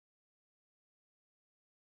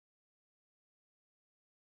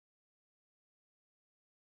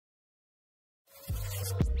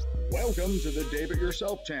Welcome to the Dave It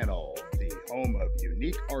Yourself channel, the home of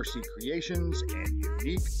unique RC creations and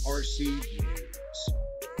unique RC views.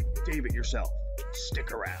 Dave It Yourself,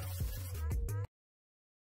 stick around.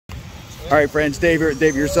 All right, friends, Dave here at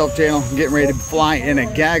Dave It Yourself channel. I'm getting ready to fly in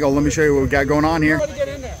a Gaggle. Let me show you what we got going on here. Everybody get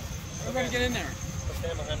in there. Everybody get in there.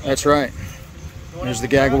 That's right. There's the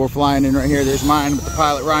Gaggle we're flying in right here. There's mine with the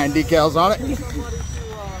Pilot Ryan decals on it.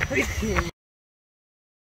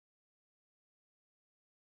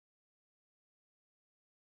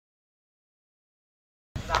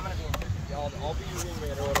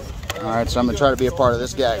 All right, so I'm gonna try to be a part of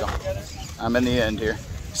this Gaggle. I'm in the end here.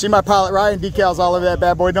 See my Pilot Ryan decals all over that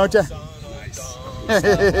bad boy, don't you?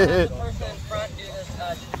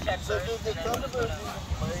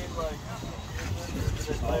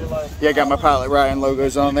 Yeah, I got my Pilot Ryan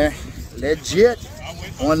logos on there. Legit.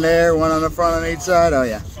 One there, one on the front on each side. Oh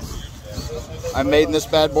yeah. I'm making this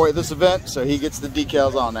bad boy at this event, so he gets the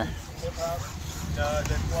decals on there.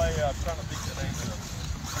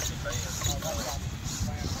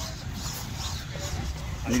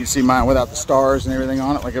 You can see mine without the stars and everything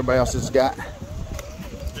on it, like everybody else has got.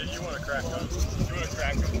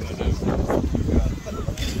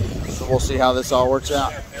 So we'll see how this all works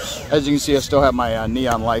out. As you can see, I still have my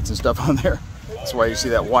neon lights and stuff on there. That's why you see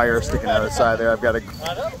that wire sticking out of the side there. I've got a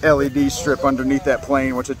LED strip underneath that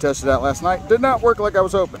plane, which I tested out last night. Did not work like I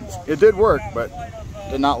was hoping. It did work, but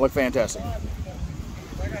did not look fantastic.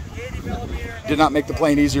 Did not make the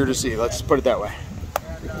plane easier to see, let's put it that way.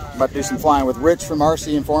 About to do some flying with Rich from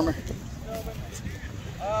RC Informer.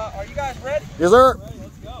 Are you guys ready? Yes, sir.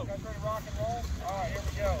 Let's go. You guys ready to rock and roll? All right, here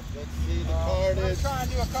we go. Let's see the card. Let's try and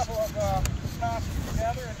do a couple of passes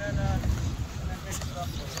together and then mix it up.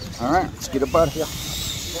 All right, let's get up out of here.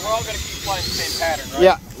 So we're all going to keep playing the same pattern, right?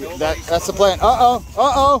 Yeah, that's the plan. Uh-oh,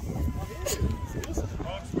 uh-oh.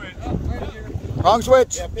 Wrong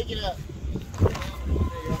switch. Yeah, pick it up.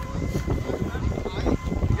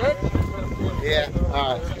 Good? Yeah,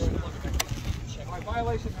 all right.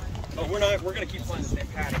 Violation. Oh, we're going to keep playing the same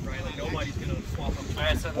pattern, right? Like nobody's going to swap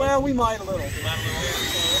up. Well, we might a little.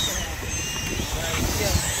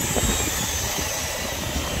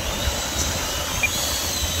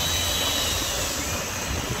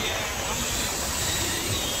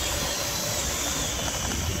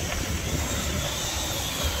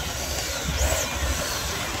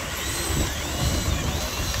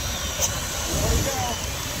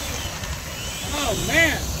 Oh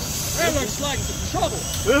man, that looks like some trouble.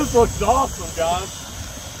 This looks awesome, guys.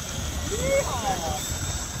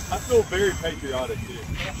 I feel very patriotic here.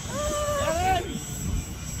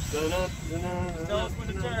 Tell us when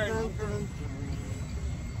to turn.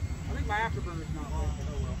 I think my afterburner's not on.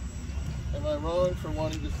 Oh well. Am I wrong for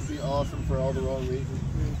wanting this to be awesome for all the wrong reasons?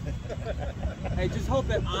 Hey, just hope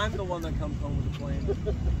that I'm the one that comes home with the plane.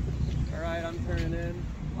 All right, I'm turning in.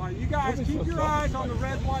 All right, you guys keep your eyes on the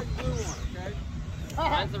red, white, and blue one, okay?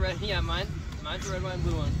 Mine's the red. Yeah, mine's the red, white, and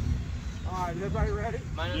blue one. All right, is everybody ready?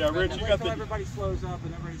 Mine is Yeah, Rich, you got the. Everybody slows up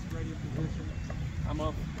and everybody's ready in position. I'm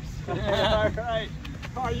up. All right.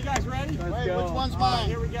 All right, you guys ready? Wait, which one's All mine? right,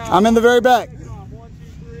 here we go. I'm in the very back. 1, 2,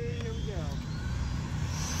 3, here we go.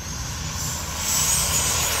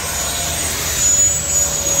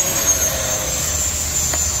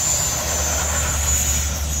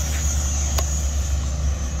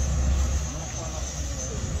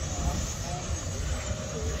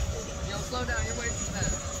 Slow down, you're way too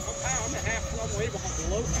fast. I'm way behind the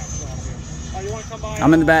low patch on here. Oh, you want to come by?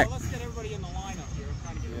 I'm in the back. Let's get everybody in the lineup here. I'm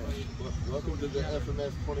trying to get everybody. Welcome to the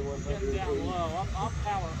FMS 2100. Get down low. I'll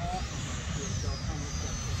power off.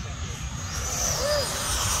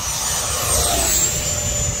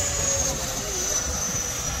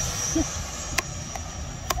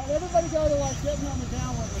 Everybody go to like getting on the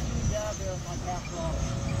downward with you down there like half throttle.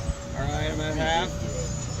 All right, I'm at half.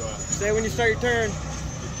 Say when you start your turn.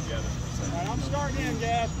 All right, I'm starting in,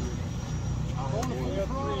 Gav.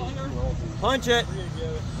 Punch it.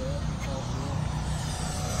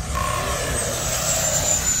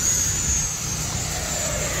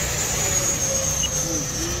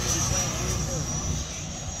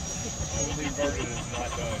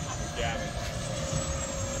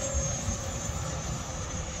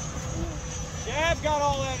 Gav got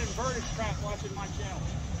all that inverted crap watching my channel.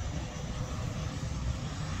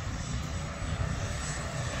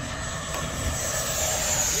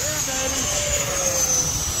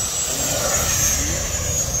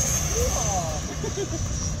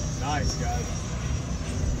 Nice, guys.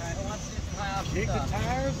 Kick the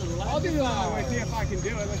tires and I'll do that. Let's see if I can do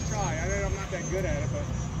it. Let's try. I know I'm not that good at it, but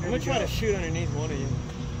I'm gonna try to shoot underneath one of you.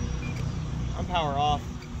 I'm power off.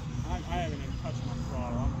 haven't even touched my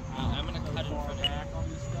throttle. I'm gonna cut it in front of you. Back on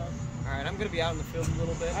this stuff. All right, I'm gonna be out in the field a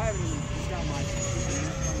little bit. I haven't even got my.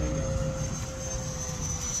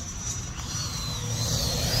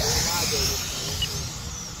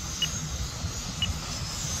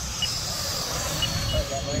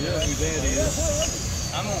 Yeah, who that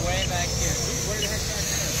is. I'm way back here. Where the heck back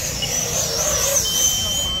there?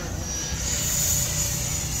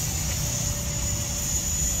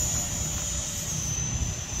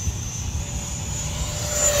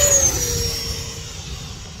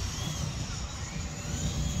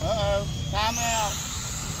 Uh-oh, time out.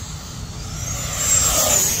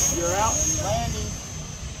 You're out? Landing.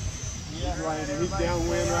 He's landing. He's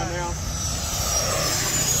downwind right now.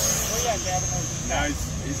 Where you at, Gavin? No,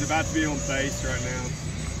 he's about to be on base right now.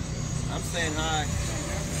 I'm staying high.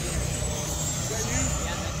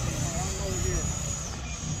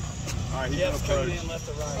 All right, he's Yep, on coming approach. in left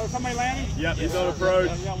to right. Oh, somebody landing? Yep, he's on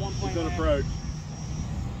approach. He's on approach.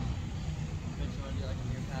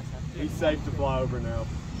 He's safe to fly over now.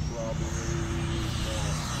 Probably.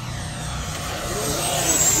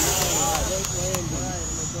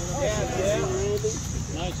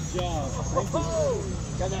 Nice job.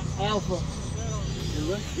 Got that alpha. You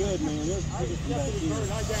look good, man. Let's take it from back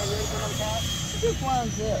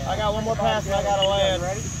here. I got one more pass and I gotta land.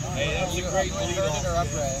 Hey, that was a great lead off. Or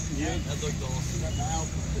upright? Yeah, that looked awesome.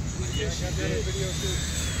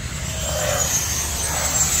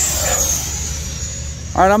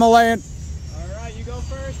 All right, I'm gonna land. All right, you go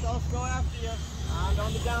first. I'll go after you. I'm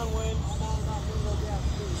on the downwind.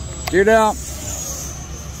 Gear down.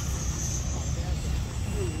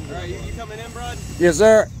 All right, you coming in, bud? Yes,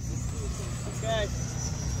 sir. Okay.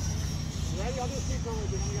 Ready? I'll just keep going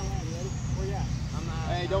with you. When we go land. Ready? Where you at?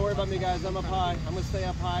 Hey, don't worry about me, guys. I'm up high. I'm gonna stay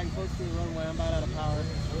up high and close to the runway. I'm about out of power.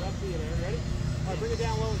 We're up to you there. Ready? All right, bring it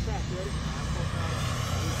down low and fast. Ready?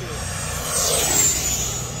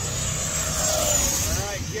 All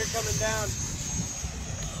right, gear coming down.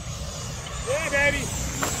 Yeah, baby.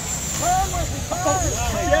 Turn with me. Turn.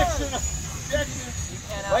 Objection. You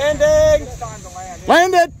cannot. Landing. It's time to land.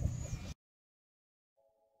 Landed.